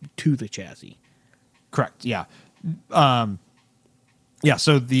to the chassis. Correct. Yeah. Yeah.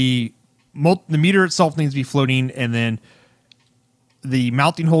 So the meter itself needs to be floating, and then the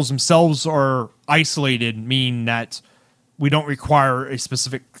mounting holes themselves are isolated, meaning that we don't require a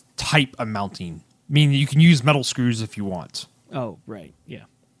specific type of mounting. Meaning you can use metal screws if you want. Oh, right. Yeah.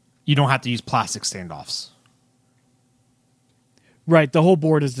 You don't have to use plastic standoffs. Right. The whole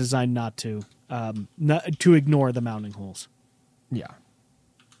board is designed not to ignore the mounting holes. Yeah.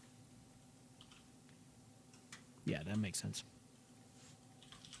 Yeah, that makes sense.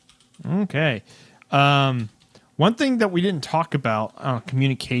 Okay. One thing that we didn't talk about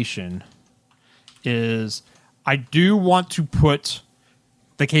communication is I do want to put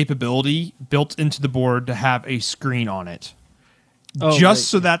the capability built into the board to have a screen on it. Oh, Just right.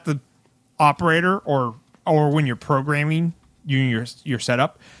 so that the operator or when you're programming your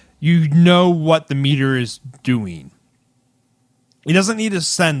setup, you know what the meter is doing. It doesn't need to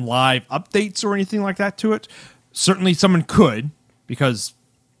send live updates or anything like that to it. Certainly someone could, because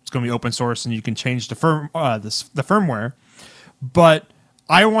it's going to be open source and you can change the firmware. But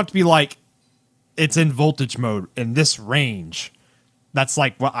I want to be like, it's in voltage mode in this range. That's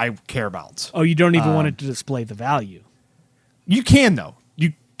like what I care about. Oh, you don't even want it to display the value. You can, though.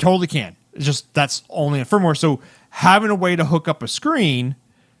 You totally can. It's just that's only in firmware. So having a way to hook up a screen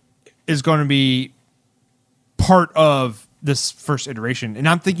is going to be part of this first iteration. And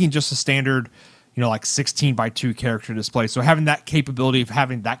I'm thinking just a standard, like 16 by 2 character display. So having that capability of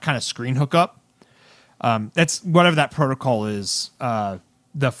having that kind of screen hookup, that's whatever that protocol is, the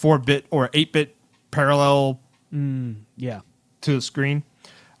 4-bit or 8-bit parallel Yeah. to the screen.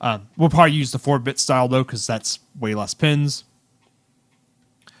 We'll probably use the 4-bit style, though, because that's way less pins.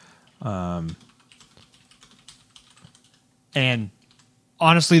 And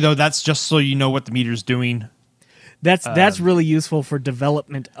honestly, though, that's just so you know what the meter's doing. That's really useful for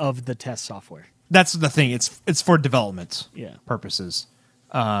development of the test software. That's the thing. It's for development purposes.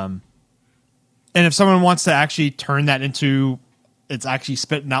 And if someone wants to actually turn that into it's actually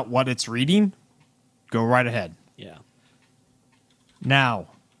spitting out what it's reading, go right ahead. Yeah. Now,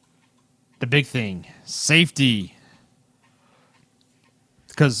 the big thing, safety.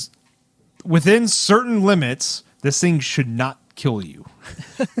 Because within certain limits, this thing should not kill you.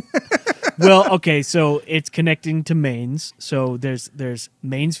 Well, okay, so it's connecting to mains. So there's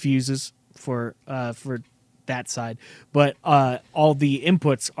mains fuses for that side, but all the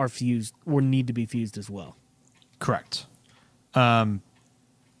inputs are fused or need to be fused as well. Correct. And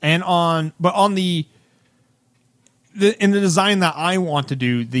on the in the design that I want to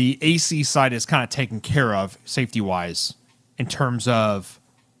do, the AC side is kind of taken care of safety wise in terms of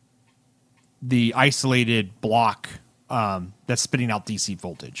the isolated block that's spitting out DC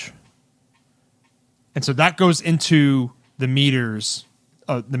voltage. And so that goes into the meters,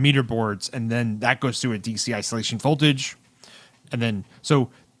 the meter boards, and then that goes through a DC isolation voltage. And then, so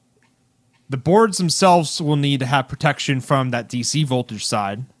the boards themselves will need to have protection from that DC voltage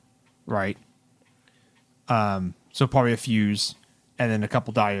side, right? So probably a fuse and then a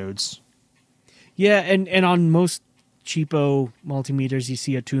couple diodes. Yeah, and on most cheapo multimeters, you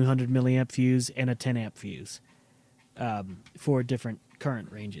see a 200 milliamp fuse and a 10 amp fuse for different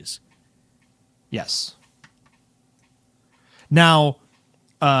current ranges. Yes. Now,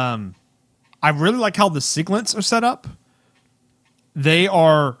 I really like how the siglants are set up. They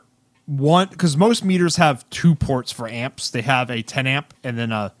are one, because most meters have 2 ports for amps. They have a 10 amp and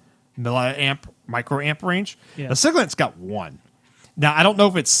then a milliamp, microamp range. Yeah. The siglant's got 1. Now, I don't know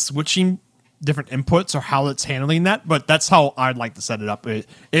if it's switching different inputs or how it's handling that, but that's how I'd like to set it up. It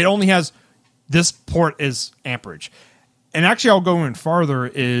only has, this port is amperage. And actually, I'll go in farther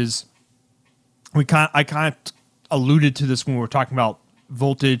is, I kind of alluded to this when we were talking about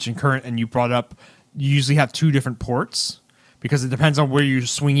voltage and current, and you brought up you usually have 2 different ports because it depends on where you're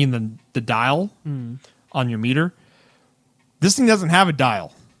swinging the dial on your meter. This thing doesn't have a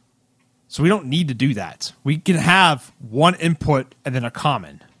dial, so we don't need to do that. We can have 1 input and then a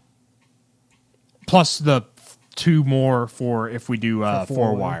common, plus the 2 more for if we do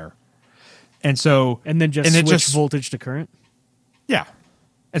 4 wire. And so and then switch voltage to current. Yeah.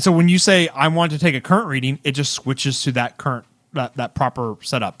 And so when you say I want to take a current reading, it just switches to that current that proper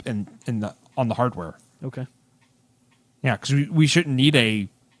setup on the hardware. Okay. Yeah, because we shouldn't need a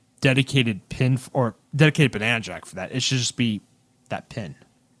dedicated pin or dedicated banana jack for that. It should just be that pin.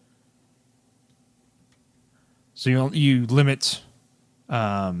 So you limit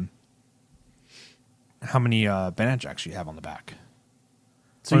how many banana jacks you have on the back.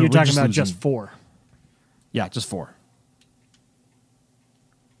 So you're talking about just 4. Yeah, just 4.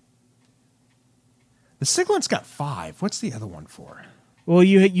 The siglant's got 5. What's the other one for? Well,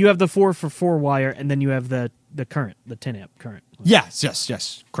 you have the 4 for 4 wire, and then you have the current, the 10 amp current. Yes,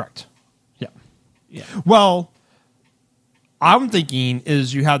 correct. Yeah. Yeah. Well, I'm thinking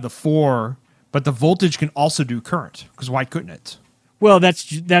is you have the 4, but the voltage can also do current, because why couldn't it? Well, that's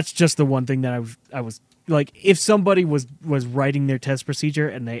just the one thing that I was like, if somebody was writing their test procedure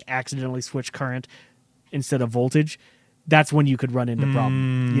and they accidentally switched current instead of voltage, that's when you could run into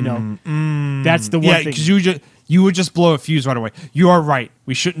problem. That's the one thing. Yeah, because you would just blow a fuse right away. You are right.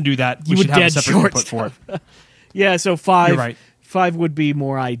 We shouldn't do that. We should have a separate input for it. Yeah, so 5. You're right. 5 would be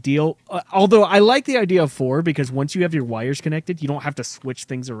more ideal. Although I like the idea of 4 because once you have your wires connected, you don't have to switch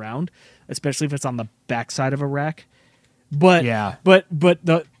things around, especially if it's on the backside of a rack. But yeah. But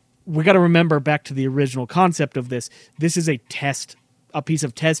we got to remember back to the original concept of this. This is a piece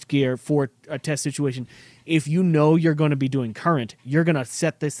of test gear for a test situation. If you know you're going to be doing current, you're going to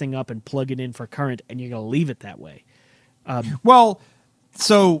set this thing up and plug it in for current, and you're going to leave it that way. Well,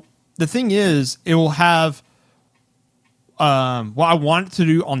 so the thing is, it will have. What I want it to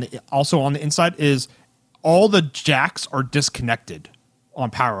do on the inside is all the jacks are disconnected on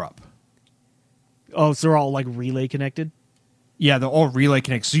power up. Oh, so they're all like relay connected? Yeah, they're all relay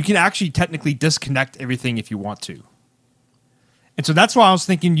connected. So you can actually technically disconnect everything if you want to. And so that's why I was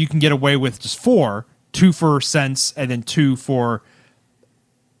thinking you can get away with just 4, 2 for sense, and then 2 for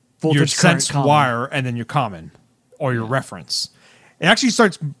voltage, your sense wire, and then your common or your reference. It actually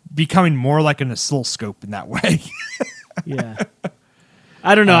starts becoming more like an oscilloscope in that way. Yeah.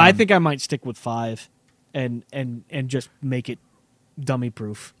 I don't know. I think I might stick with 5 and just make it dummy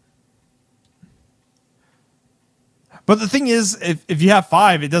proof. But the thing is, if you have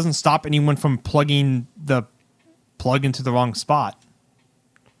 5, it doesn't stop anyone from plugging the plug into the wrong spot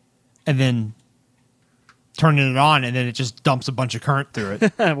and then turning it on, and then it just dumps a bunch of current through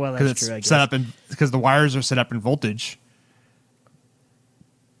it. Well, that's it's true, I guess. set up because the wires are set up in voltage.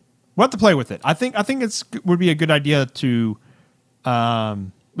 We'll have to play with it. I think would be a good idea to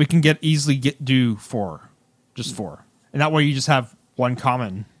we can easily do 4, just 4, and that way you just have 1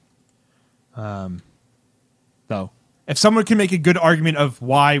 common. Though, if someone can make a good argument of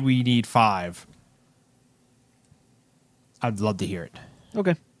why we need 5, I'd love to hear it.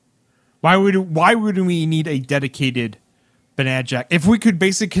 Okay. Why would we need a dedicated banana jack? If we could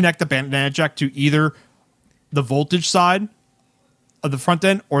basically connect the banana jack to either the voltage side of the front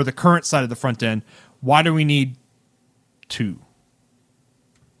end or the current side of the front end, why do we need 2?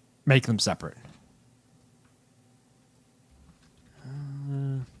 Make them separate.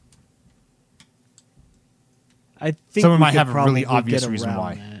 I think someone might have a really obvious reason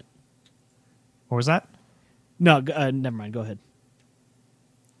why. That. What was that? No, never mind. Go ahead.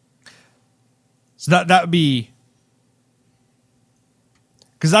 So that would be,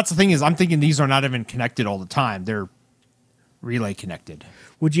 because that's the thing is I'm thinking these are not even connected all the time. They're relay connected.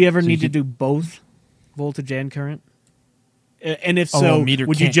 Would you ever need to do both voltage and current? And if so,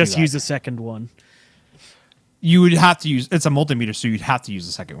 would you just use the second one? You would have to use, it's a multimeter, so you'd have to use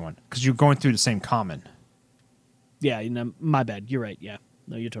the second one because you're going through the same common. Yeah, my bad. You're right. Yeah.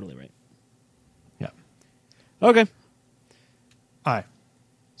 No, you're totally right. Yeah. Okay. All right.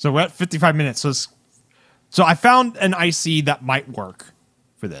 So we're at 55 minutes. So I found an IC that might work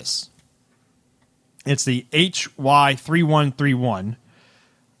for this. It's the HY3131.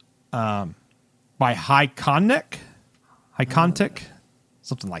 by Hycontech,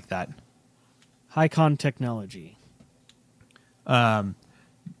 something like that. Hycon Technology. And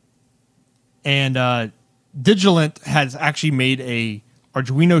Digilent has actually made a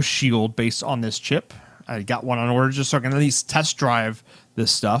Arduino shield based on this chip. I got one on order just so I can at least test drive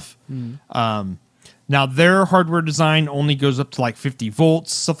this stuff. Now their hardware design only goes up to like 50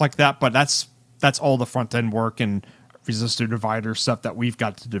 volts, stuff like that, but that's all the front end work and resistor divider stuff that we've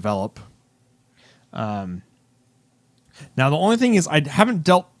got to develop. Now the only thing is I haven't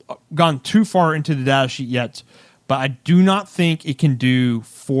gone too far into the data sheet yet, but I do not think it can do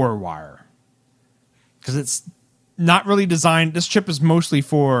 4-wire because it's not really designed. This chip is mostly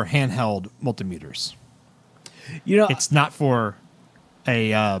for handheld multimeters. It's not for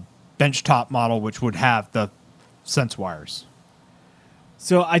a benchtop model, which would have the sense wires.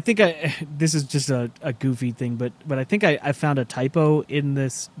 So I think this is just a goofy thing, but I think I found a typo in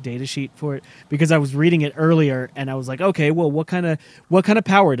this data sheet for it because I was reading it earlier and I was like, okay, well, what kind of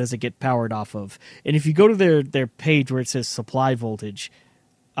power does it get powered off of? And if you go to their page where it says supply voltage,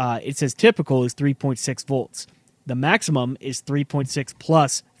 it says typical is 3.6 volts. The maximum is 3.6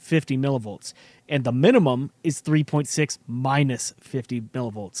 plus 50 millivolts. And the minimum is 3.6 minus 50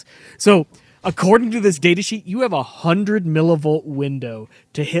 millivolts. So according to this data sheet, you have a 100 millivolt window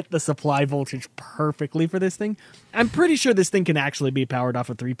to hit the supply voltage perfectly for this thing. I'm pretty sure this thing can actually be powered off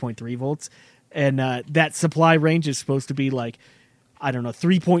of 3.3 volts. And that supply range is supposed to be like, I don't know,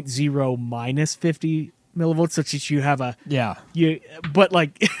 3.0 minus 50 millivolts, such that you have but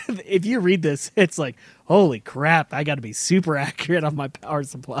like, if you read this, it's like, holy crap, I got to be super accurate on my power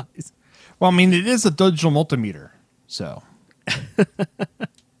supplies. Well, I mean, it is a digital multimeter, so.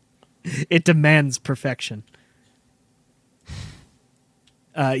 It demands perfection.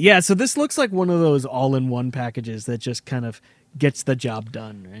 So this looks like one of those all-in-one packages that just kind of gets the job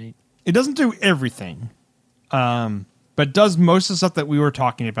done, right? It doesn't do everything, but does most of the stuff that we were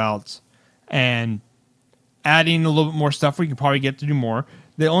talking about, and adding a little bit more stuff we can probably get to do more.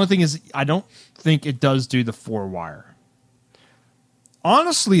 The only thing is I don't think it does do the 4-wire.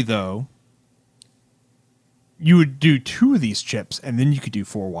 Honestly, though, you would do 2 of these chips, and then you could do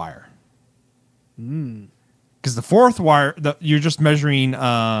 4-wire. Because the 4th wire, you're just measuring.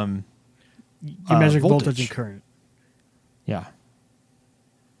 You're measuring voltage and current. Yeah.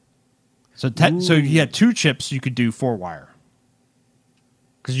 So you had 2 chips, you could do 4-wire.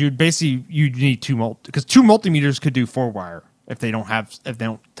 Because you'd need 2 because 2 multimeters could do 4-wire if they don't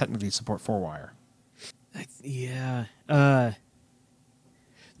technically support 4-wire. Yeah.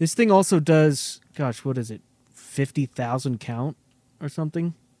 This thing also does. Gosh, what is it? 50,000 count or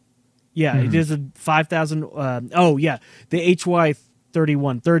something. Yeah, It is a 5,000. The HY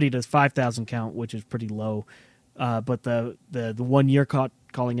 3130 does 5,000 count, which is pretty low. But the one you're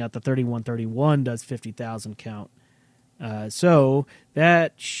calling out, the 3131, does 50,000 count. So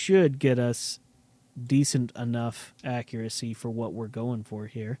that should get us decent enough accuracy for what we're going for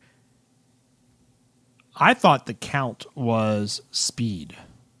here. I thought the count was speed.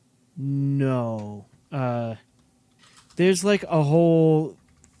 No. There's like a whole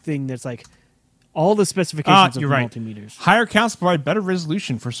thing that's like all the specifications of the multimeters. Higher counts provide better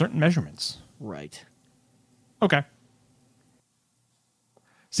resolution for certain measurements. Right. Okay.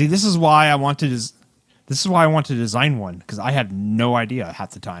 See, this is why I want to design one, because I had no idea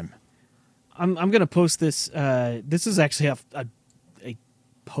half the time. I'm going to post this. This is actually a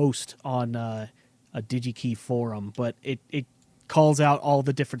post on a DigiKey forum, but it calls out all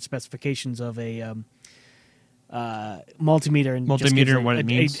the different specifications of a multimeter and what it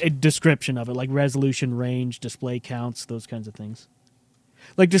means. A description of it, like resolution, range, display counts, those kinds of things.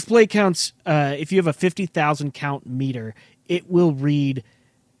 Like display counts, if you have a 50,000 count meter, it will read,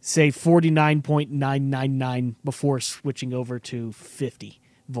 say, 49.999 before switching over to 50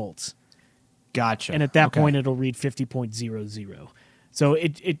 volts. Gotcha. And at that point, it'll read 50.00. So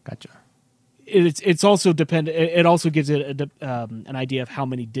gotcha. It's also dependent. It also gives it an idea of how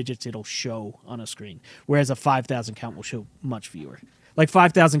many digits it'll show on a screen, whereas a 5,000 count will show much fewer. Like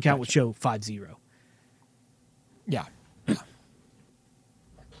 5,000 count would show 50. Yeah.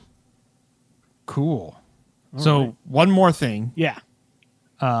 Cool. All right. One more thing. Yeah.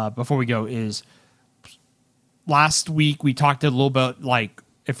 Before we go is last week we talked a little bit like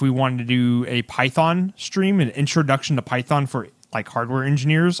if we wanted to do a Python stream, an introduction to Python for like hardware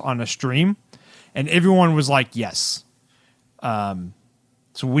engineers on a stream, and everyone was like, yes. So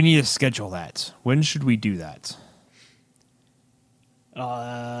we need to schedule that. When should we do that?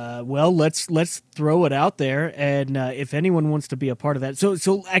 Well, let's throw it out there, and if anyone wants to be a part of that,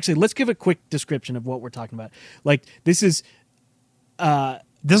 so actually, let's give a quick description of what we're talking about. Like, this is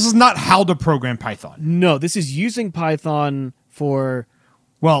This is not how to program Python. No, this is using Python for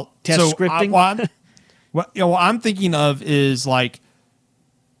test scripting. What I'm thinking of is like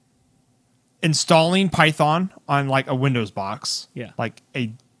installing Python on like a Windows box. Yeah. Like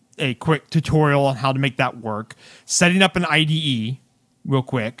a quick tutorial on how to make that work. Setting up an IDE real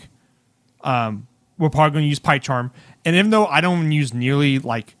quick. We're probably going to use PyCharm. And even though I don't use nearly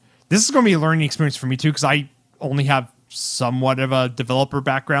like, this is going to be a learning experience for me too, because I only have somewhat of a developer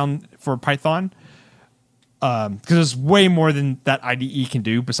background for Python. Because there's way more than that IDE can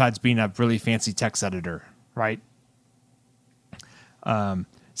do besides being a really fancy text editor, right?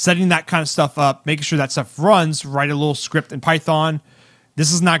 Setting that kind of stuff up, making sure that stuff runs, write a little script in Python.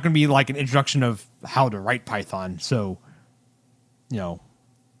 This is not going to be like an introduction of how to write Python. So,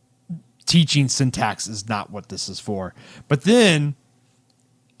 teaching syntax is not what this is for. But then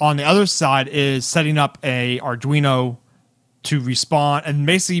on the other side is setting up a Arduino to respond and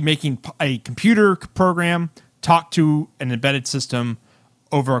basically making a computer program talk to an embedded system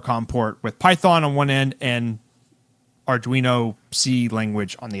over a COM port with Python on one end and Arduino C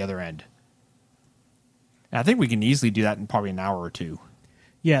language on the other end. And I think we can easily do that in probably an hour or two.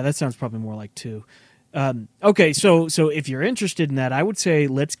 Yeah, that sounds probably more like 2. Okay, so if you're interested in that, I would say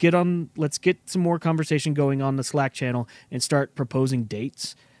let's get some more conversation going on the Slack channel and start proposing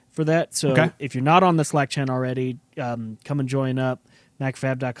dates for that. So if you're not on the Slack channel already, come and join up.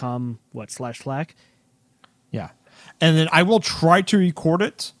 macfab.com/Slack. Yeah, and then I will try to record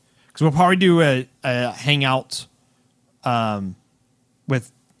it because we'll probably do a hangout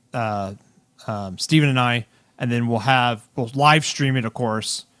with Steven and I, and then we'll live stream it, of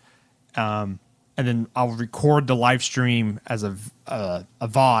course. And then I'll record the live stream as a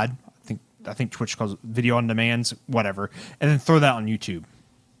VOD. I think Twitch calls it video on demand, whatever, and then throw that on YouTube.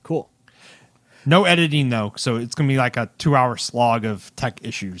 Cool. No editing though, so it's gonna be like a 2-hour slog of tech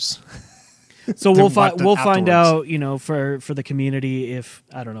issues. So we'll find out, for the community if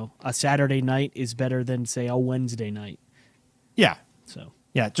I don't know a Saturday night is better than say a Wednesday night. Yeah. So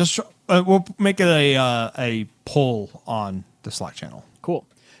yeah, just we'll make it a poll on the Slack channel. Cool.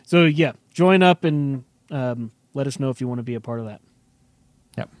 So yeah, join up and let us know if you want to be a part of that.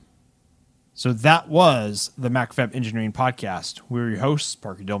 Yep. So that was the MacFab Engineering Podcast. We're your hosts,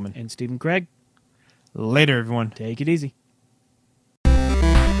 Parker Dillman and Stephen Craig. Later, everyone. Take it easy.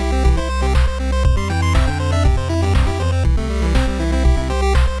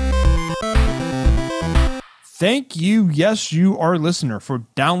 Thank you, yes, you, our listener, for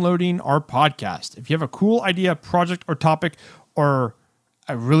downloading our podcast. If you have a cool idea, project, or topic, or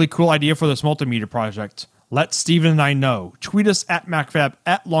a really cool idea for this multimeter project, let Steven and I know. Tweet us at MacFab,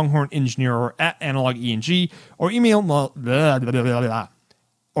 at Longhorn Engineer, or at AnalogENG, or email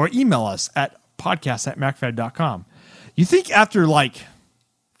us at podcast@macfab.com. You think after like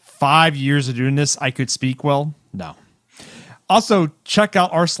 5 years of doing this, I could speak well? No. Also, check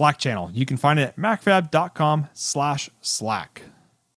out our Slack channel. You can find it at macfab.com/Slack.